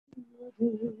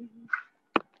Oh,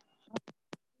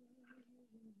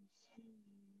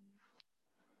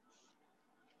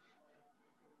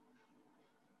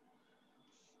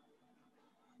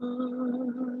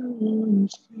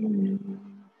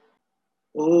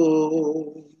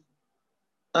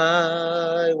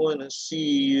 I want to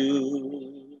see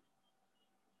you.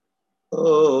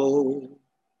 Oh,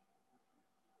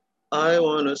 I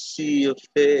want to see your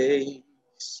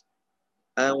face.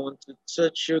 I want to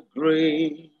touch your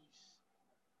grace.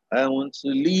 I want to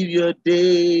live your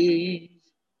days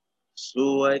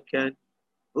so I can.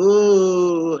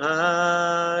 Oh,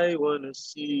 I want to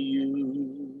see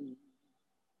you.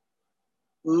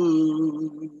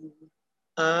 Ooh,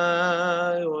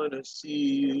 I want to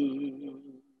see you.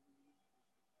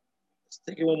 Let's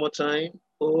take it one more time.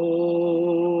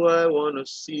 Oh, I want to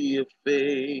see your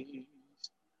face.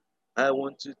 I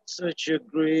want to touch your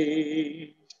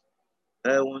grace.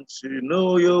 I want to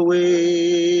know your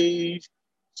ways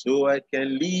so I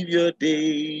can live your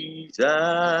days.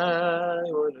 I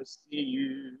want to see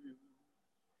you.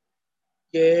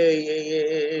 Yeah,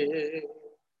 yeah, yeah.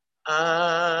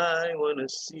 I want to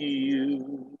see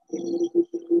you.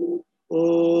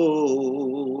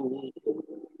 Oh,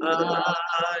 I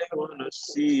want to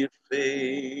see your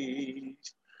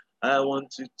face. I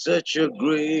want to touch your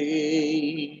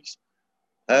grace.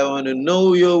 I want to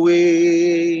know your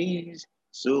ways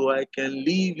so I can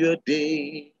live your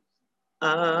day.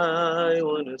 I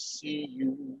want to see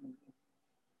you.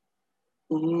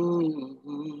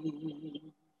 Ooh,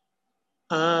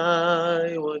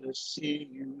 I want to see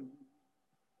you.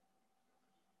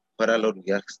 Father Lord,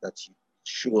 we ask that you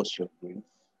show us your grace.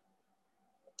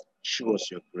 Show us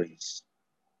your grace.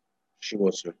 Show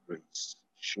us your grace.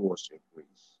 Show us your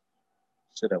grace.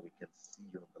 So that we can see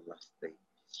you on the last day.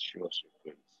 Show us your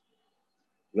grace.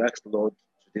 We ask, Lord,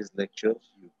 today's lecture,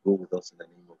 you go with us in the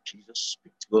name of Jesus.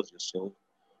 Speak to us yourself.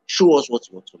 Show us what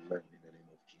you want to learn in the name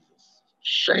of Jesus.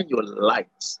 Shine your light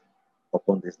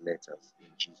upon these letters in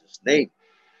Jesus' name.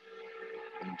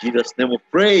 In Jesus' name we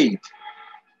pray.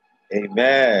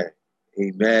 Amen.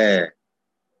 Amen.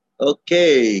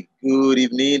 Okay. Good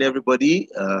evening, everybody.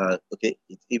 Okay,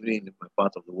 it's evening in my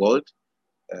part of the world.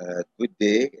 Good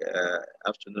day,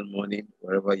 afternoon, morning,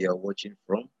 wherever you are watching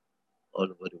from, all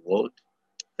over the world.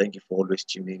 Thank you for always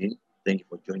tuning in. Thank you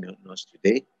for joining us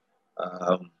today.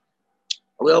 Um,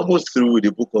 we're almost through with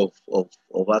the book of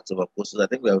Acts of Apostles. I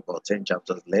think we have about 10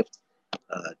 chapters left,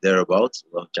 thereabouts.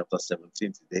 We're on chapter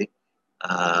 17 today.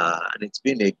 And it's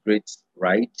been a great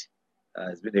ride.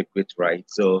 It's been a great ride.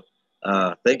 So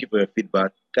thank you for your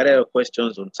feedback. Gather your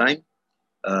questions on time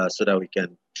so that we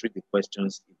can treat the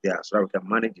questions if there are, so that we can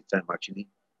manage the time actually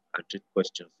and treat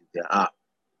questions if there are.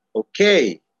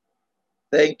 Okay.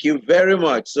 Thank you very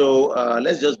much. So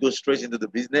let's just go straight into the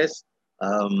business.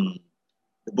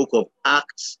 The book of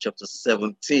Acts, chapter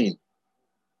 17.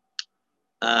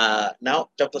 Now,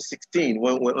 chapter 16,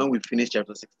 when we finished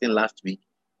chapter 16 last week,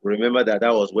 remember that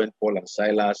was when Paul and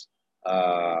Silas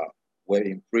were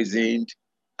imprisoned,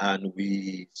 and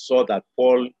we saw that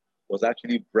Paul was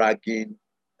actually bragging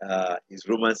his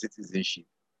Roman citizenship.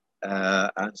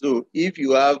 And so, if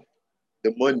you have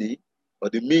the money or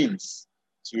the means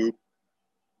to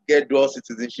get dual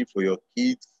citizenship for your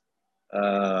kids,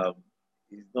 um,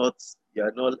 is not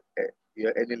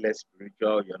you're any less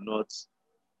spiritual, you're not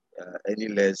any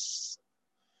less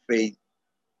faith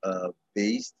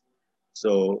based.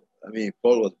 So I mean,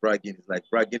 Paul was bragging. It's like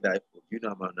bragging that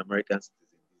I'm an American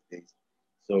citizen these days.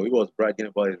 So he was bragging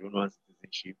about his Roman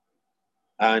citizenship,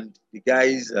 and the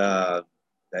guys that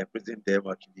imprisoned them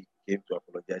actually came to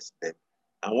apologize to them.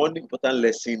 And one important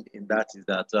lesson in that is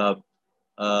that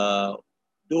uh,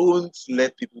 don't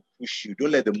let people push you.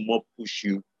 Don't let the mob push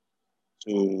you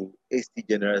to hasty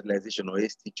generalization or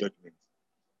hasty judgment.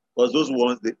 Because those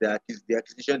ones, the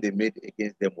accusation they made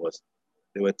against them was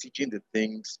they were teaching the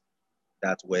things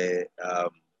that were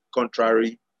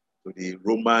contrary to the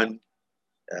Roman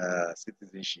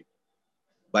citizenship.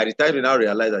 By the time they now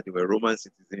realized that they were Roman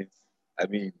citizens, I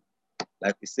mean,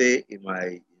 like we say in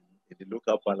the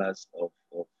local palace of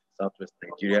Southwest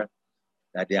Nigeria,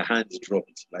 that their hands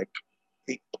dropped. Like,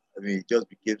 I mean, it just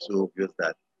became so obvious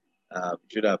that we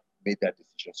should have made that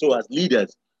decision. So, as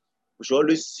leaders, we should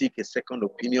always seek a second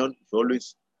opinion. We should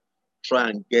always try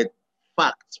and get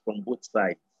facts from both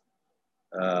sides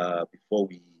before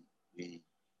we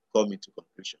come into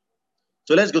conclusion.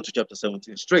 So let's go to chapter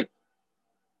 17 straight.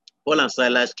 Paul and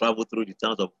Silas traveled through the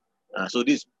towns of, so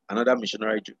this is another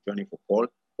missionary journey for Paul.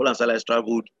 Paul and Silas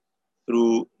traveled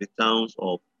through the towns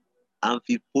of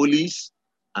Amphipolis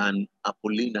and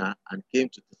Apollonia and came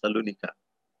to Thessalonica,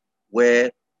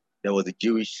 where there was a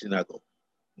Jewish synagogue.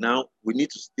 Now, we need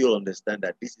to still understand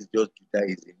that this is just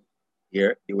Judaism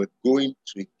here. They were going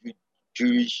to a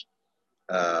Jewish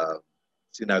uh,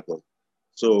 synagogue.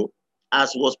 So,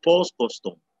 as was Paul's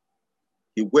custom,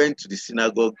 he went to the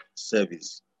synagogue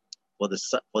service for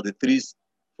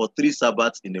three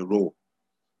Sabbaths in a row,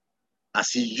 as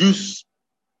he used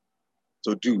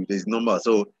to do. There's number.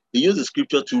 So he used the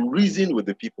scripture to reason with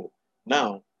the people.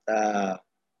 Now, I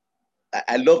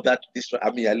love that.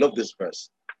 I love this verse.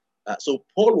 So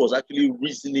Paul was actually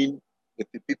reasoning with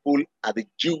the people at the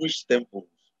Jewish temples,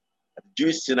 at the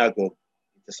Jewish synagogue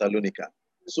in Thessalonica.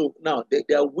 So now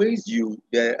there are ways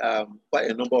there are quite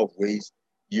a number of ways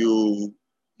you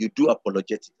you do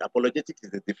apologetics. Apologetics is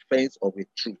the defense of a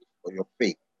truth or your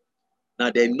faith.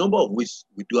 Now there are a number of ways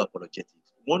we do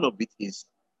apologetics. One of it is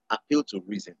appeal to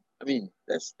reason. I mean,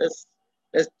 let's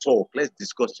talk, let's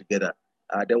discuss together.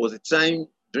 There was a time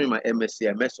during my MSc,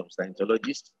 I met some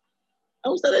Scientologists,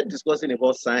 and we started discussing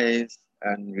about science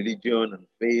and religion and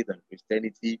faith and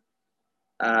Christianity.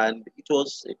 And it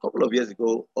was a couple of years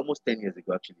ago, almost 10 years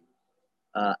ago, actually.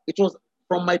 It was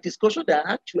from my discussion that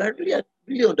actually I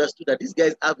really understood that these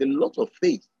guys have a lot of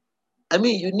faith. I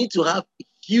mean, you need to have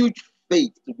huge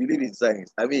faith to believe in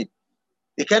science. I mean,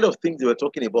 the kind of things they were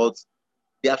talking about,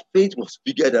 their faith was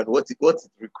bigger than what it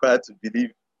required to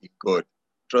believe in God.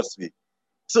 Trust me.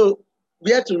 So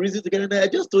we had to reason together. And I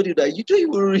just told you that you don't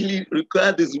even really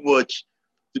require this much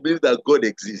to believe that God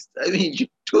exists. I mean, you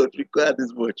don't require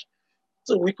this much.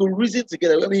 So we could reason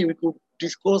together. I mean, we could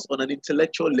discuss on an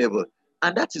intellectual level.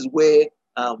 And that is where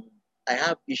um, I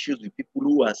have issues with people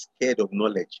who are scared of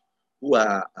knowledge, who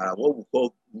are what we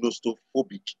call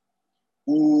nostophobic,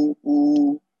 who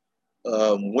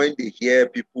when they hear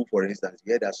people, for instance,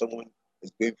 hear that someone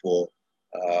is going for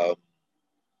um,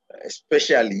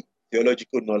 especially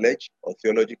theological knowledge or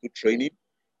theological training,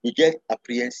 we get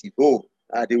apprehensive. Oh,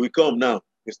 they will come now.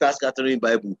 We start scattering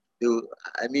Bible.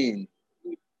 I mean,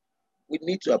 we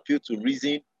need to appeal to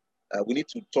reason. We need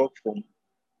to talk from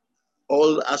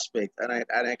all aspects. And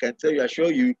I can tell you,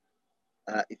 assure you,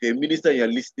 if you're a minister and you're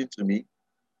listening to me,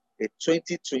 a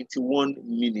 2021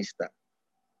 minister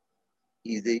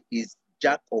is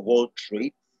jack of all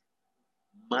trades,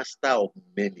 master of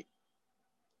many.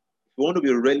 If you want to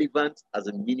be relevant as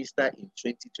a minister in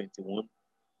 2021,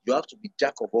 you have to be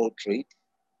jack of all trades,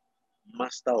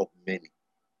 master of many.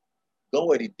 Gone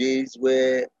were the days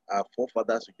where our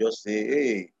forefathers would just say,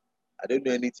 hey, I don't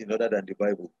know anything other than the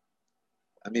Bible.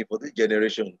 I mean, for this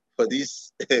generation, for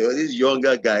these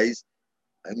younger guys,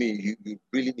 I mean, you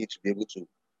really need to be able to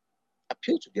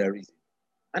appeal to their reason.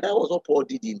 And that was what Paul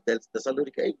did in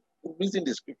Thessalonica. He reasoned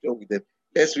the scripture with them.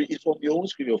 Let's read it from your own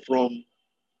scripture, from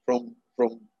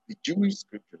the Jewish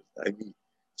scriptures. I mean,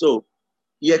 so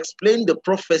he explained the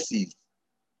prophecies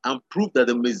and proved that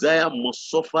the Messiah must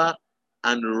suffer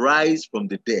and rise from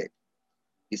the dead.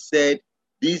 He said,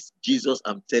 this Jesus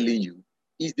I'm telling you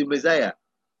is the Messiah.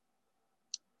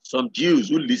 Some Jews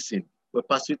who listened were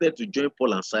persuaded to join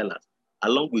Paul and Silas,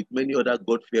 along with many other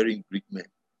God-fearing Greek men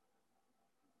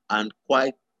and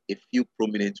quite a few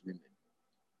prominent women.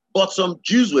 But some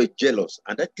Jews were jealous,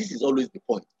 and this is always the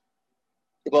point.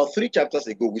 About 3 chapters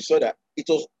ago, we saw that it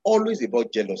was always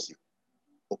about jealousy.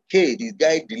 Okay, this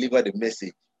guy delivered a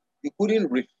message. You couldn't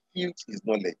refute his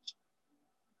knowledge.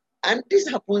 And this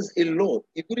happens a lot.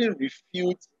 You couldn't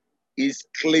refute his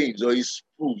claims or his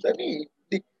proofs. I mean,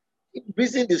 he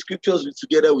reasoned the scriptures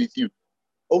together with you.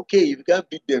 Okay, if you can't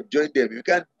beat them, join them. If you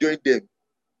can't join them,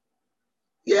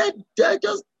 yeah,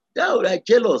 they're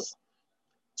jealous.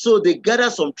 So they gather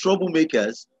some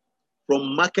troublemakers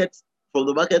from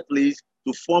the marketplace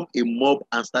to form a mob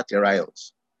and start a riot.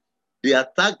 They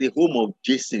attacked the home of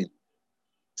Jason,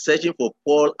 searching for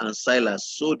Paul and Silas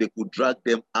so they could drag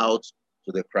them out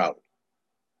to the crowd.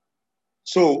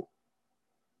 So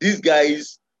these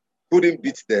guys couldn't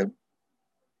beat them,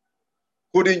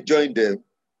 couldn't join them,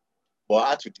 but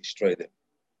had to destroy them.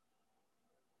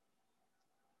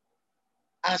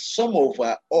 As some of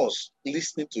us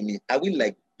listening to me, are we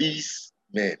like these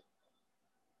men?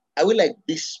 Are we like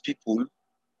these people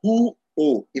who,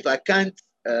 oh, if I can't,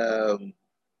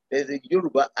 there's a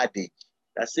Yoruba adage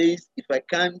that says, if I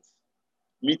can't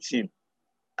meet him,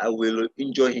 I will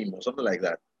enjoy him, or something like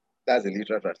that. That's a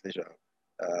literal translation.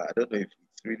 I don't know if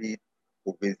it's really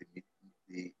obeys the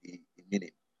meaning.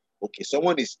 Okay,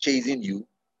 someone is chasing you,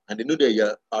 and they know that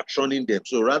you're outrunning them.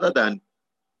 So rather than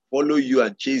follow you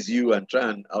and chase you and try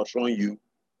and outrun you,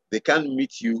 they can't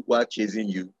meet you while chasing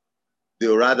you.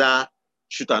 They'll rather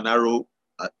shoot an arrow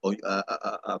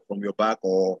from your back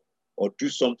or do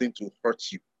something to hurt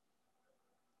you.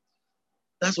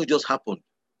 That's what just happened.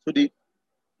 So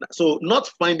So not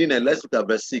finding them, let's look at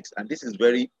verse 6, and this is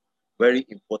very, very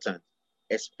important,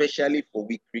 especially for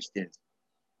we Christians.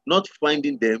 Not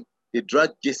finding them, they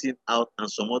dragged Jason out and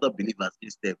some other believers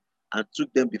instead and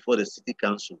took them before the city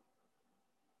council.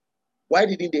 Why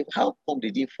didn't they, how come they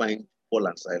didn't find Paul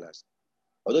and Silas?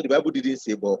 Although the Bible didn't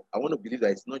say, but I want to believe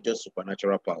that it's not just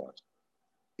supernatural powers.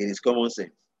 It is common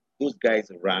sense. Those guys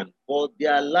ran for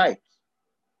their lives.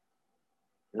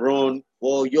 Run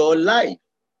for your life.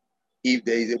 If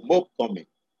there is a mob coming,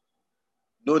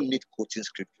 no need quoting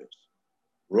scriptures.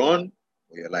 Run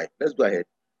for your life. Let's go ahead.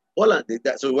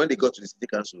 So when they got to the city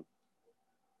council,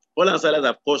 Paul and Silas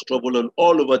have caused trouble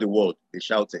all over the world, they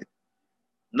shouted.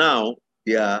 Now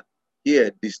they are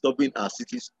here disturbing our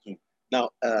cities too. Now,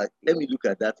 let me look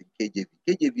at that in KJV.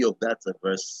 KJV of that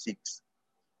verse 6.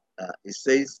 It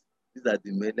says, these are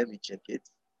the men, let me check it.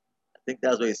 I think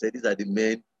that's what it said. These are the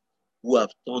men who have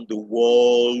turned the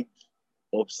world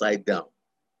upside down.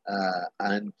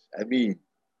 And I mean,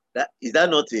 is that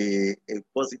not a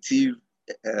positive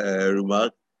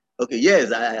remark? Okay,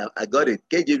 yes, I got it.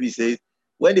 KJV says,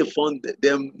 when they found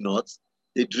them not,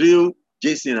 they drew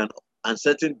Jason and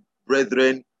certain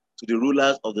brethren to the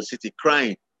rulers of the city,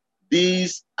 crying,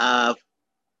 these that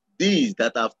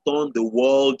have turned the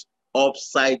world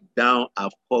upside down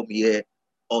have come here.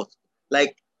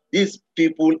 Like these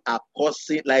people are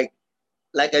causing, like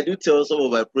I do tell some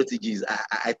of my proteges,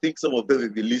 I think some of them will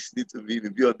be listening to me,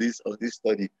 will be on this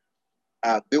study.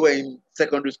 They were in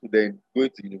secondary school then, going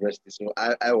to university. So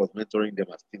I was mentoring them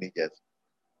as teenagers.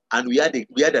 And we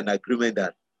had an agreement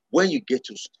that when you get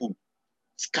to school,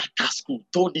 scatter school,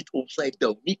 turn it upside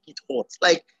down, make it hot.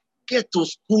 Like get to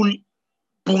school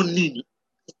burning.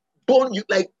 Burn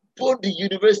the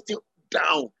university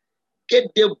down.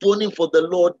 Get there burning for the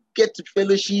Lord, get to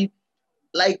fellowship,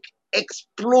 like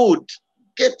explode.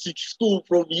 Get to school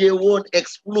from year one,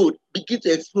 explode. Begin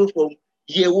to explode from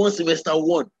year one, semester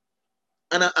one.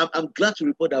 And I'm glad to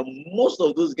report that most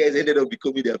of those guys ended up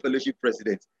becoming their fellowship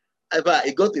presidents.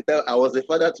 It got to time I was a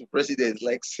father to presidents,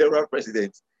 like several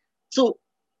presidents. So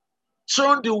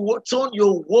turn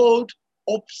your world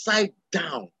upside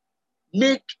down.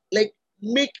 Make a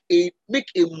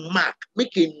mark,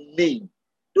 make a name.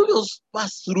 Don't just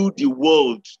pass through the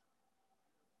world.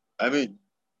 I mean,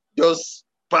 just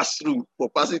pass through for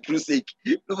passing through sake.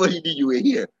 Nobody knew you were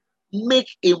here. Make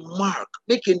a mark,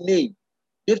 make a name.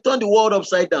 They've turned the world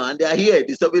upside down and they are here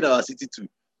disturbing our city too.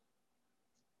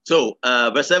 So,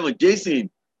 verse 7, Jason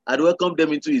had welcomed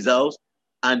them into his house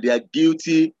and they are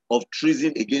guilty of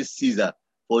treason against Caesar,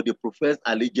 for they profess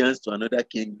allegiance to another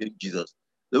king named Jesus.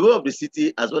 The whole of the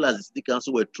city, as well as the city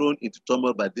council, were thrown into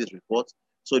turmoil by this report.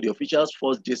 So the officials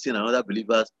forced Jason and other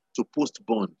believers to post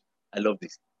bond. I love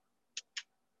this.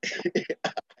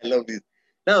 I love this.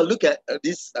 Now look at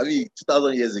this.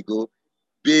 2,000 years ago,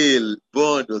 bail,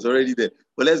 bond was already there.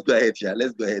 But let's go ahead here.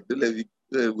 Let's go ahead. Don't let me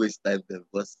waste time there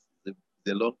because it's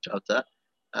a long chapter.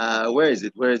 Where is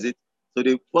it? Where is it? So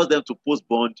they forced them to post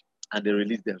bond and they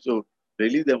released them. So they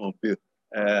released them on bail.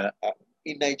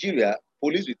 In Nigeria,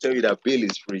 police will tell you that bail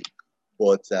is free,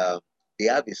 but they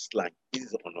have a slang. This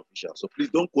is unofficial. So please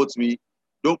don't quote me.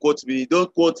 Don't quote me.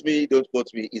 Don't quote me. Don't quote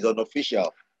me. It's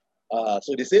unofficial.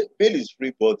 So they say bail is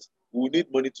free, but we need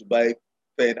money to buy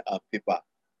pen and paper.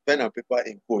 Pen and paper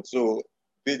in quote. So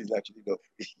bail is actually not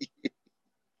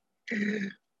free.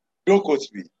 Don't quote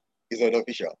me. It's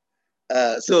unofficial.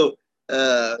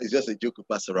 It's just a joke to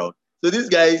pass around. So these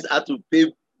guys had to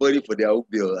pay money for their own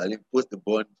bill and then post the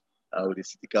bond with the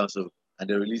city council and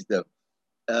they released them.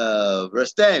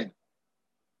 Verse 10.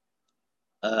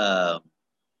 That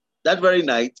very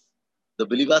night, the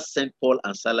believers sent Paul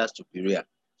and Silas to Berea.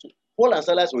 So Paul and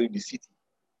Silas were in the city,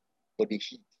 but they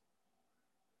hid.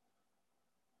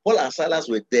 Paul and Silas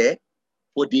were there,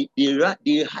 but they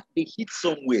hid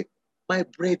somewhere. My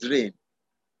brethren,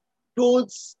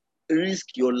 don't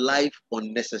risk your life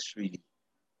unnecessarily.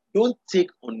 Don't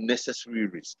take unnecessary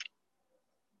risk.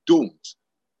 Don't.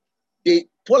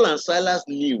 Paul and Silas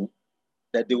knew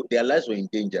that their lives were in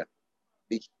danger.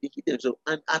 They hid themselves.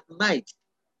 And at night,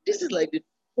 this is like the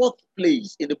fourth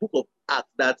place in the book of Acts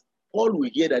that Paul will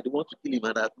hear that they want to kill him,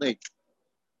 and at night,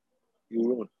 he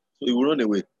will run. So he will run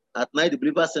away. At night, the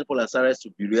believers sent Paul and Silas to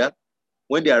Berea.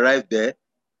 When they arrived there,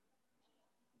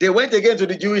 they went again to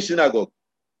the Jewish synagogue.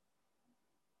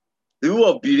 The people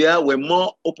of Berea were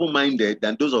more open-minded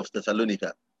than those of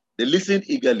Thessalonica. They listened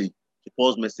eagerly to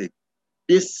Paul's message.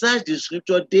 They searched the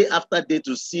scripture day after day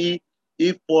to see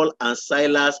if Paul and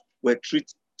Silas were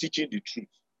teaching the truth.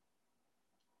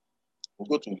 We'll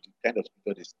go to the kind of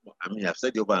scripture this. I've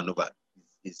said it over and over.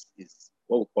 Is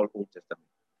what we call Old Testament.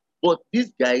 But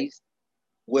these guys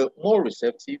were more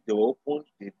receptive, they were open,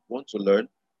 they want to learn,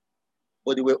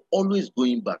 but they were always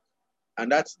going back. And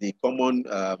that's the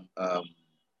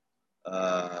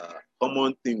uh,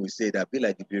 common thing we say that be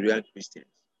like the Berean Christians.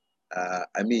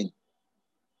 I mean,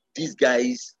 these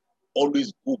guys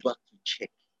always go back to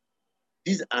check.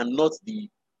 These are not the,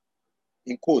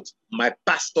 in quotes, my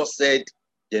pastor said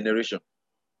generation.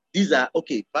 These are,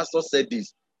 okay, pastor said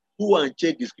this. Go and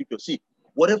check the scripture. See,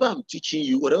 whatever I'm teaching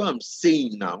you, whatever I'm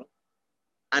saying now,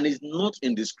 and it's not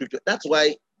in the scripture. That's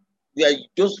why we are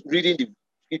just reading the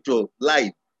scripture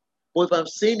live. But if I'm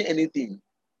saying anything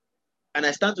and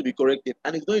I stand to be corrected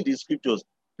and it's not in the scriptures,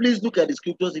 please look at the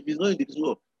scriptures. If it's not in the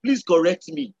scripture, please correct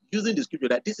me using the scripture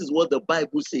that this is what the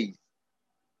Bible says.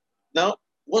 Now,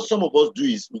 what some of us do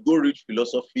is we go read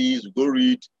philosophies, we go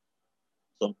read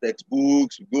some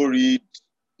textbooks, we go read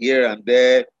here and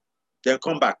there, then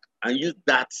come back and use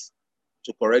that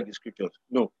to correct the scriptures.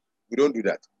 No, we don't do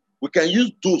that. We can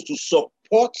use those to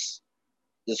support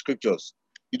the scriptures.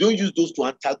 You don't use those to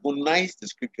antagonize the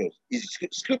scriptures.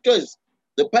 Scripture is,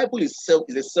 the Bible itself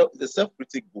is a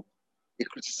self-critic book. It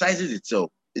criticizes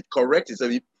itself. It corrects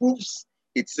itself. It proves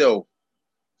itself.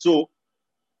 So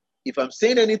if I'm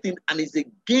saying anything and it's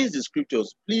against the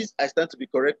scriptures, please, I stand to be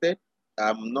corrected.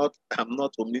 I'm not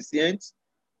omniscient.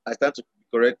 I stand to be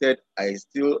corrected. I'm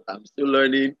still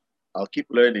learning. I'll keep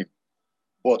learning.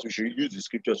 But we should use the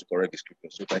scriptures to correct the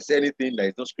scriptures. So if I say anything that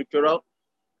is not scriptural,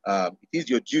 it is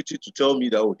your duty to tell me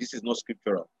that, oh, this is not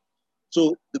scriptural.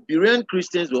 So the Berean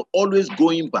Christians were always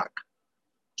going back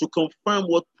to confirm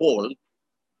what Paul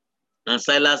and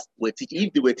Silas were teaching,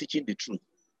 if they were teaching the truth.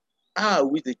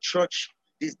 With the church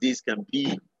these days can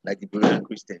be like the Berean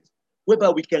Christians, whereby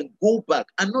we can go back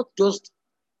and not just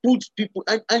put people,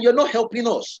 and you're not helping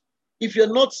us. If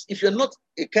you're not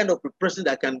a kind of a person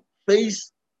that can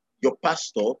face your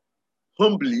pastor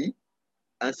humbly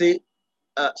and say,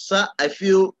 sir, I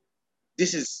feel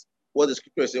this is what the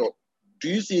scripture says. Do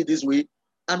you see it this way?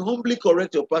 And humbly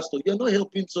correct your pastor. You're not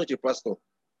helping such a pastor.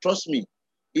 Trust me.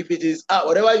 If it is,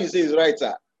 whatever you say is right,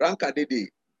 sir. Rankadede.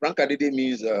 Rankadede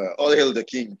means all hail the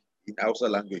king in Hausa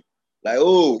language. Like,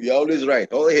 oh, you're always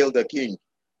right. All hail the king.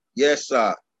 Yes,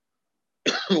 sir.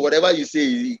 Whatever you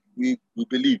say, we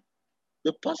believe.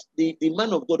 The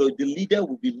man of God or the leader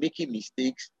will be making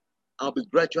mistakes and will be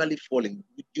gradually falling.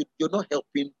 You're not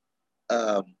helping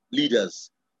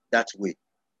leaders that way.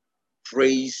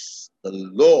 Praise the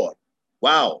Lord.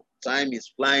 Wow, time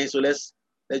is flying. So let's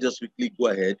just quickly go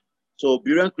ahead. So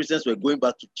Berean Christians were going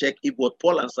back to check if what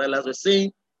Paul and Silas were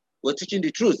saying were teaching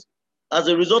the truth. As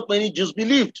a result, many Jews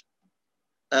believed,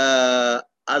 as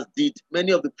did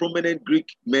many of the prominent Greek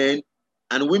men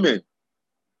and women.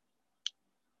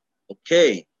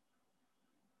 Okay.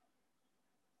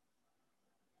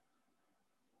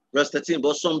 Verse 13,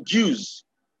 but some Jews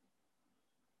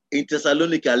in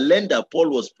Thessalonica learned that Paul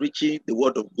was preaching the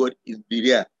word of God in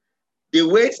Berea. They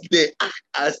went there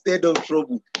and stirred up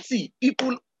trouble. See,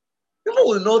 people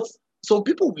will not, some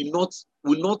people will not,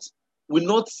 what's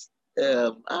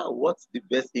the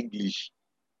best English?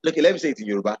 Okay, let me say it in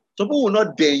Yoruba. Some people will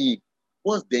not dare you.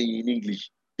 What's dare you in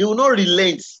English? They will not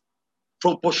relent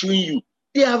from pursuing you.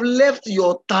 They have left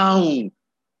your town.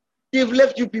 They've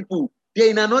left you people. They're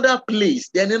in another place.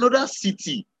 They're in another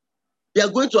city. They are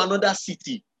going to another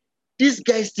city. These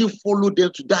guys still follow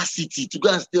them to that city to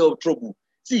go and stir up trouble.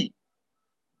 See,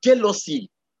 jealousy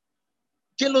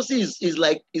is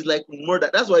like murder.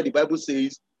 That's why the Bible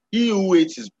says, he who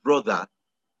hates his brother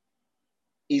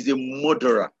is a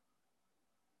murderer.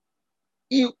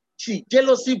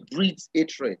 Jealousy breeds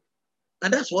hatred.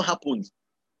 And that's what happens.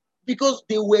 Because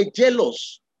they were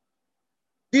jealous.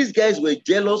 These guys were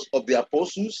jealous of the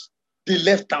apostles. They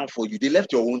left town for you. They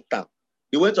left your own town.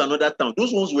 They went to another town.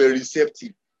 Those ones were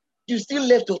receptive. You still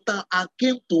left your town and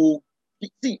came to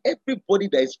see everybody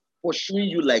that is pursuing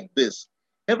you like this.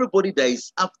 Everybody that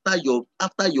is after your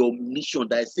mission,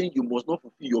 that is saying you must not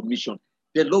fulfill your mission,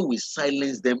 the Lord will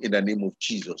silence them in the name of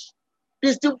Jesus.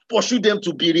 They still pursue them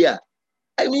to Berea.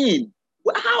 I mean,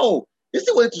 how? They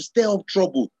still want to stir up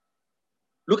trouble.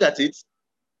 Look at it.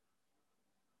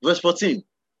 Verse 14.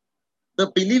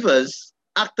 The believers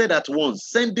acted at once,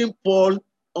 sending Paul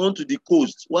onto the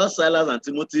coast, while Silas and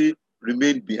Timothy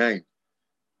remained behind.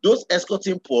 Those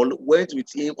escorting Paul went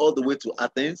with him all the way to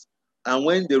Athens, and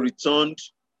then they returned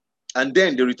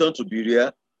to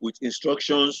Berea with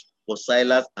instructions for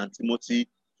Silas and Timothy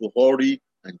to hurry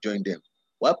and join them.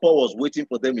 While Paul was waiting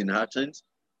for them in Athens,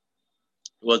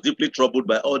 he was deeply troubled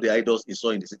by all the idols he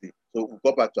saw in the city. So we'll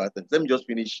go back to Athens. Let me just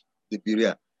finish the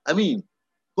Berea. I mean,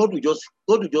 God will just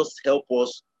help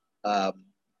us.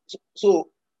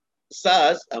 So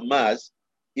SARS and MARS,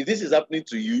 if this is happening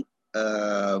to you,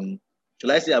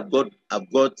 shall I say I've got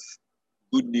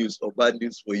good news or bad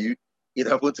news for you? It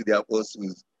happened to the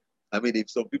apostles. I mean, if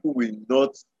some people will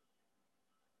not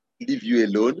leave you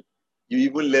alone, you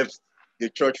even left the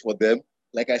church for them.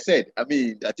 Like I said, I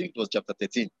mean, I think it was chapter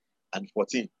 13 and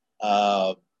 14,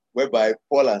 whereby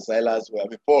Paul and Silas were, I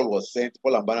mean, Paul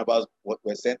and Barnabas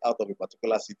were sent out of a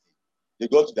particular city. They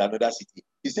go to another city.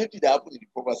 The same thing that happened in the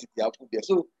former city happened there.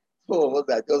 So some of us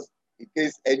are just, in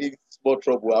case any small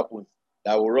trouble happens,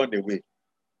 that will run away.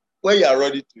 When you are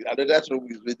running to another trouble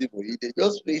is waiting for you, they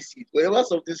just face it. Whenever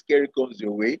something scary comes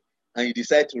your way and you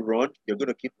decide to run, you're going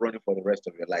to keep running for the rest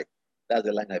of your life. That's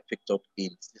the line I picked up in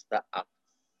Sister Act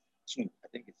 2. I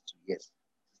think it's 2, yes.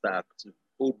 Sister Act 2.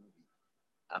 Old movie.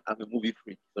 I'm a movie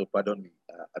freak, so pardon me.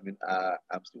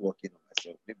 I'm still working on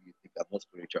myself. Maybe you think I'm not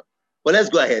spiritual. But let's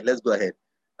go ahead. Let's go ahead.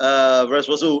 Verse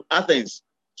 1. So, Athens.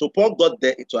 So, Paul got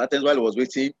there to Athens while he was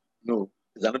waiting. No,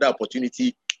 there's another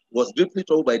opportunity. Was deeply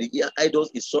troubled by the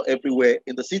idols he saw everywhere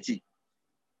in the city.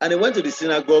 And he went to the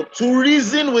synagogue to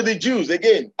reason with the Jews.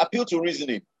 Again, appeal to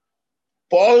reasoning.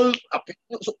 Paul,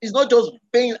 so it's not just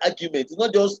vain argument. It's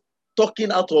not just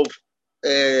talking out of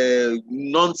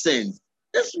nonsense.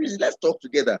 Let's reason. Let's talk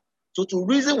together. So to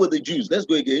reason with the Jews, let's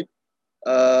go again.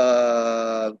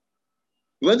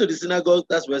 He went to the synagogue.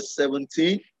 That's verse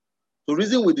 17. To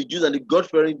reason with the Jews and the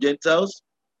God-fearing Gentiles,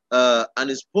 and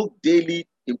he spoke daily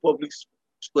in public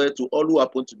square to all who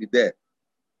happened to be there.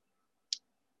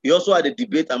 He also had a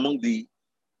debate among the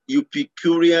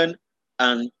Epicurean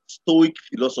and Stoic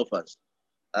philosophers.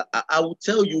 I will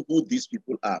tell you who these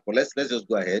people are, but let's just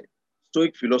go ahead.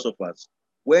 Stoic philosophers.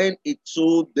 When he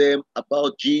told them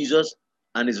about Jesus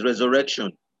and his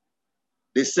resurrection,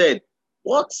 they said,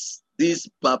 what's this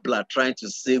babbler trying to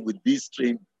say with these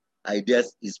strange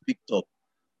ideas he's picked up?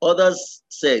 Others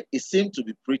said he seemed to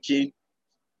be preaching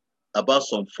about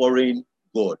some foreign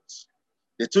gods.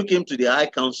 They took him to the high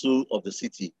council of the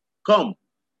city. Come,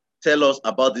 tell us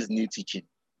about this new teaching.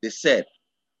 They said,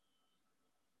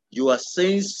 you are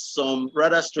saying some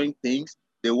rather strange things.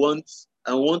 They want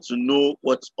to know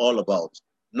what's all about.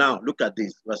 Now, look at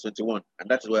this, verse 21, and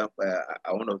that's where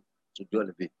I want to dwell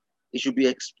a bit. It should be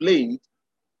explained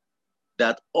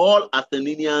that all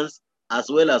Athenians, as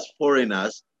well as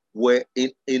foreigners, were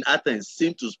in Athens,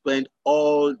 seemed to spend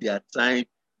all their time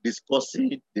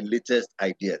discussing the latest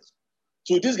ideas.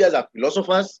 So these guys are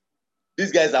philosophers.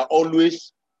 These guys are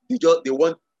always, they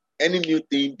want any new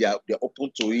thing, they're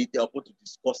open to it, they're open to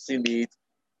discussing it.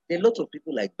 There are lots of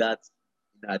people like that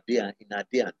in our day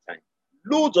and time.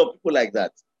 Loads of people like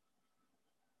that.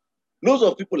 Loads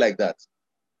of people like that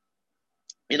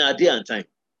in our day and time,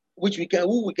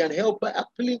 who we can help by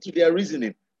appealing to their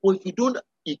reasoning. But if we don't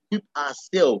equip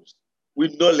ourselves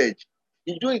with knowledge,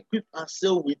 if you don't equip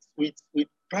ourselves with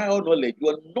prior knowledge, you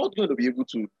are not going to be able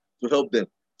to help them.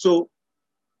 So,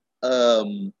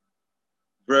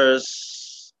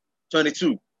 verse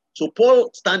 22. So Paul,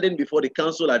 standing before the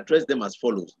council, addressed them as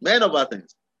follows. Men of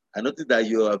Athens, I notice that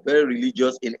you are very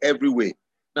religious in every way.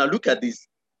 Now look at this.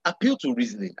 Appeal to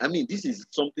reasoning. I mean, this is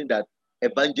something that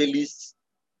evangelists,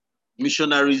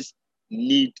 missionaries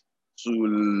need to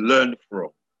learn from.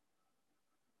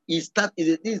 This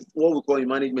is what we call in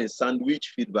management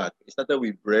sandwich feedback. It started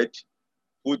with bread,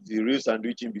 put the real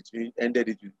sandwich in between, ended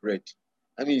it with bread.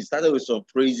 I mean, it started with some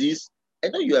praises. I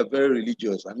know you are very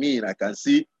religious. I mean, I can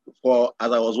see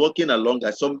as I was walking along,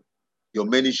 I saw your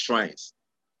many shrines.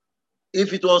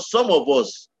 If it was some of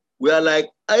us, we are like,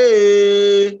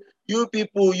 hey, you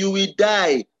people, you will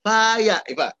die. Fire.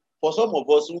 In fact, for some of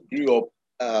us who grew up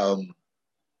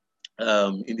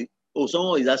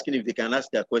someone is asking if they can ask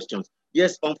their questions.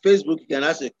 Yes, on Facebook, you can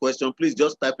ask a question. Please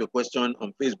just type your question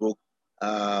on Facebook.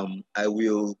 I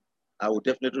will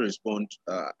definitely respond.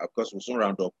 Of course, we'll soon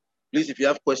round up. Please, if you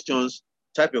have questions,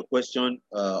 type your question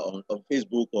on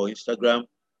Facebook or Instagram.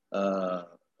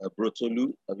 Bro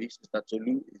Tolu, Sister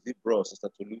Tolu, is it bro, Sister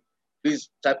Tolu? Please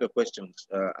type your questions.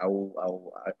 I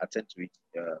will attend to it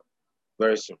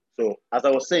very soon. So, as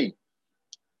I was saying,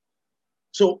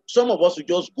 so some of us will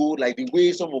just go like the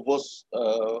way some of us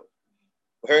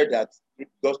heard that the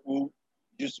gospel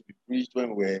used to be preached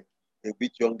when we were a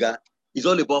bit younger. It's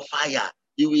all about fire.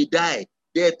 You will die.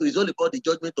 Death is all about the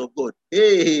judgment of God.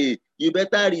 Hey, you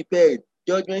better repent.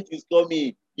 Judgment is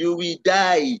coming. You will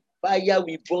die. Fire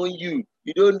will burn you.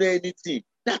 You don't know anything.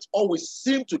 That's all we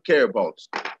seem to care about.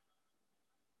 See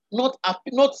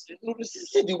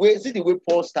the way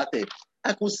Paul started.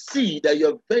 I could see that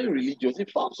you're very religious. He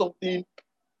found something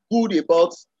good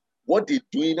about what they're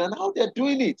doing and how they're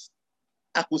doing it.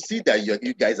 I could see that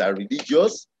you guys are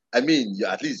religious. I mean,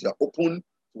 at least you're open to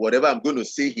whatever I'm going to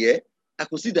say here. I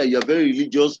could see that you're very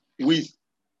religious with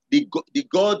the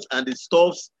gods and the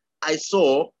stuffs I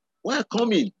saw were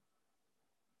coming.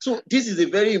 So this is a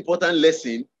very important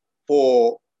lesson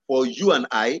for you and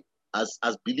I as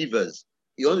believers.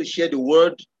 You want to share the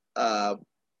word at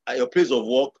your place of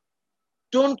work.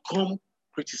 Don't come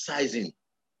criticizing.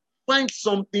 Find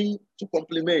something to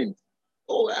compliment.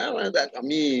 Oh, I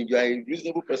mean, you are a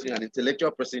reasonable person, an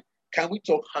intellectual person. Can we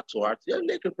talk heart to heart? You're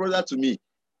like a brother to me.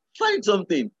 Find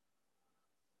something.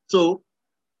 So,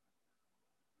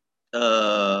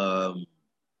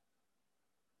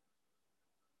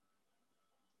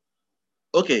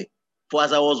 okay. For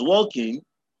as I was walking,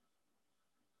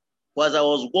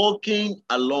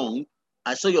 along,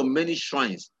 I saw your many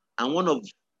shrines, and one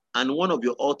of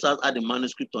your altars had a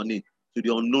manuscript on it to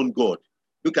the unknown God.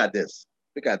 Look at this.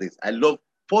 Look at this. I love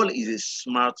Paul is a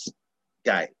smart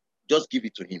guy. Just give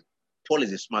it to him. Paul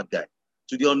is a smart guy.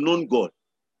 To the unknown God.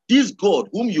 This God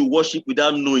whom you worship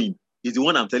without knowing is the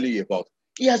one I'm telling you about.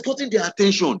 He has gotten their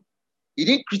attention. He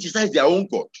didn't criticize their own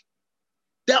God.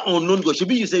 That unknown God,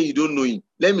 maybe you say you don't know him.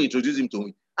 Let me introduce him to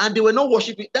him. And they were not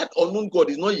worshiping. That unknown God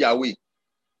is not Yahweh.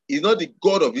 He's not the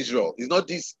God of Israel. He's not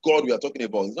this God we are talking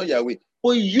about. It's not Yahweh.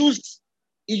 But he used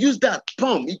that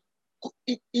palm.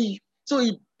 So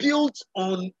he built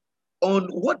on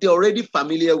what they're already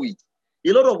familiar with.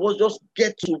 A lot of us just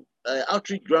get to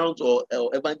outreach grounds or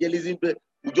evangelism.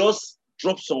 We just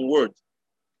drop some words.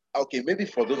 Okay, maybe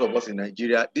for those of us in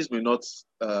Nigeria, this may not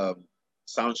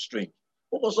sound strange.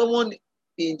 But for someone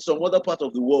in some other part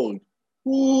of the world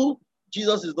who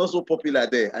Jesus is not so popular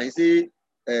there, and you say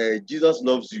Jesus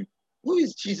loves you, who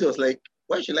is Jesus? Like,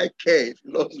 why should I care if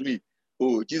he loves me?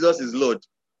 Oh, Jesus is Lord.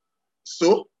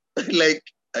 So, like,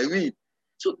 I mean,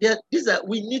 so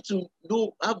we need to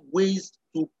have ways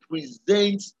to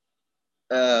present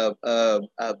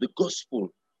the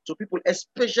gospel to people,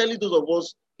 especially those of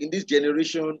us in this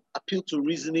generation, appeal to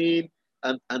reasoning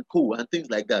and co and things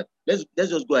like that. Let's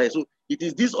just go ahead. So it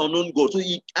is this unknown God. So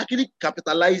he actually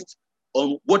capitalized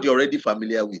on what you're already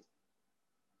familiar with.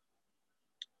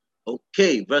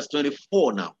 Okay, verse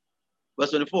 24 now.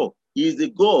 Verse 24. He is the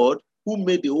God who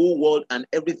made the whole world and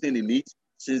everything in it,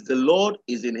 since the Lord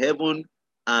is in heaven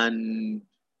and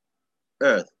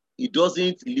earth. He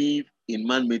doesn't live in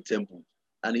man-made temples.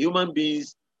 And human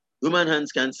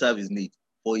hands can't serve his need,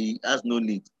 for he has no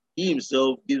need. He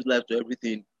himself gives life to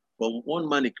everything. From one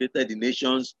man he created the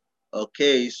nations.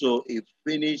 Okay, so he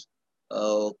finished.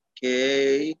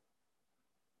 Okay.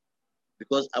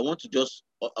 Because I want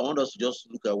us to just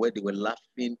look at where they were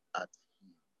laughing at.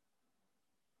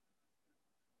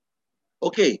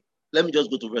 Okay, let me just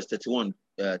go to verse 31.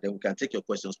 Then we can take your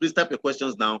questions. Please type your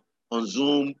questions now on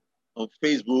Zoom, on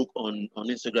Facebook, on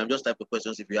Instagram. Just type your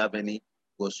questions if you have any.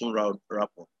 We'll soon wrap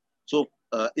up. So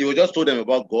he will just told them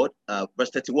about God. Verse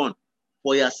 31.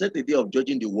 For he has set the day of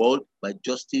judging the world by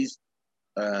justice,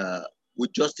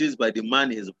 with justice by the man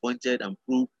he has appointed, and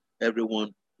prove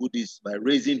everyone who is by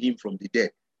raising him from the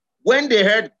dead. When they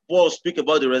heard Paul speak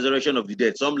about the resurrection of the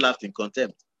dead, some laughed in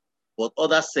contempt, but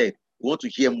others said, we want to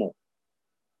hear more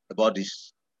about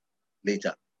this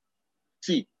later.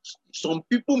 See, some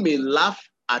people may laugh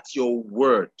at your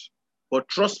word, but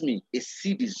trust me, a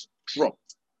seed is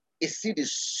dropped. A seed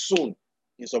is sown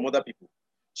in some other people.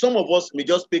 Some of us may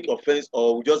just take offense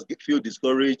or we just feel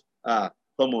discouraged. Come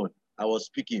on, I was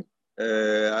speaking,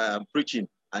 I'm preaching,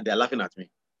 and they're laughing at me.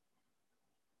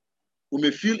 We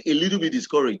may feel a little bit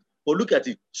discouraged, but look at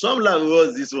it. Some laugh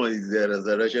because this one is the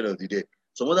resurrection of the day.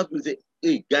 Some other people say,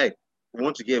 hey, guy, we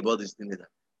want to hear about this thing later.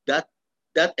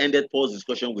 That ended Paul's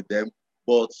discussion with them,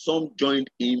 but some joined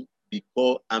him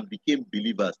and became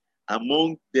believers.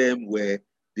 Among them were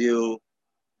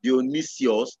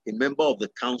Dionysius, a member of the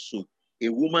council, a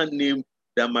woman named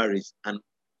Damaris, and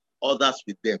others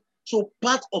with them. So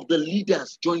part of the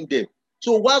leaders joined them.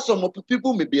 So while some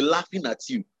people may be laughing at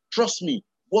you, trust me,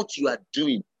 what you are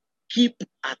doing, keep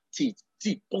at it.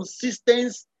 See,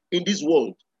 consistency in this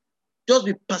world. Just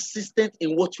be persistent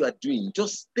in what you are doing.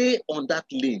 Just stay on that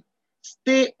lane.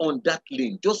 Stay on that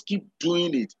lane. Just keep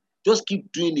doing it. Just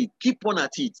keep doing it. Keep on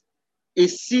at it. A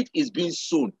seed is being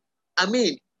sown. I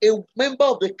mean, a member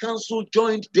of the council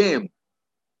joined them.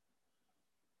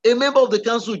 A member of the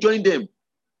council joined them.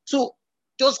 So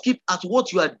just keep at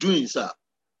what you are doing, sir.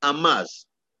 Amas.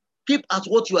 Keep at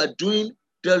what you are doing.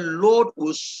 The Lord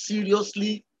will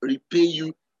seriously repay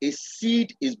you. A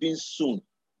seed is being sown.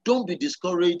 Don't be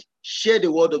discouraged. Share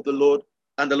the word of the Lord,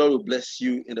 and the Lord will bless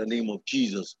you in the name of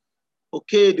Jesus.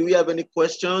 Okay, do we have any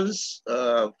questions?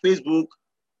 Facebook,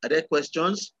 are there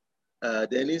questions?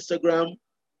 Then Instagram,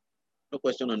 no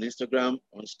question on Instagram.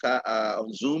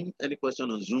 On Zoom, any question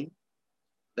on Zoom?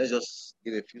 Let's just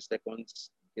give a few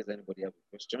seconds in case anybody have a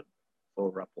question. for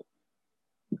wrap up.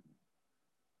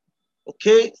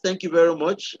 Okay, thank you very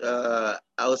much.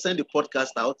 I'll send the podcast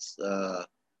out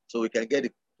so we can get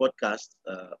the podcast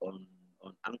on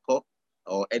Anchor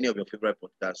or any of your favorite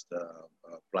podcast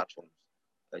platforms.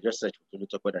 Just search for Tolu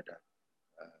Tope Dada.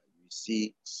 You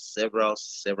see several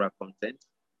content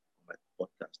on my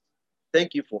podcast.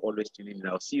 Thank you for always tuning in.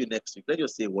 I'll see you next week. Let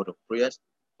us say a word of prayers.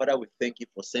 Father, we thank you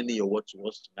for sending your word to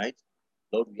us tonight.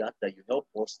 Lord, we ask that you help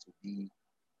us to be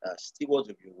stewards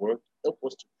of your word. Help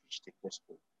us to preach the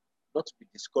gospel, not to be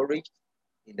discouraged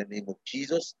in the name of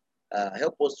Jesus.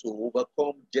 Help us to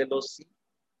overcome jealousy.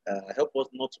 Help us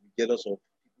not to be jealous of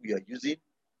people you are using.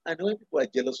 And when people are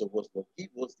jealous of us, Lord, give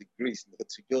us the grace, Lord,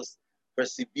 to just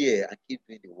persevere and keep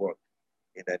doing the work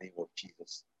in the name of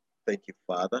Jesus. Thank you,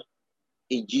 Father.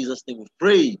 In Jesus' name we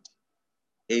prayed.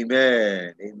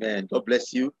 Amen. Amen. God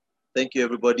bless you. Thank you,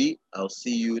 everybody. I'll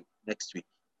see you next week.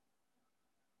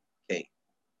 Okay.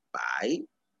 Bye.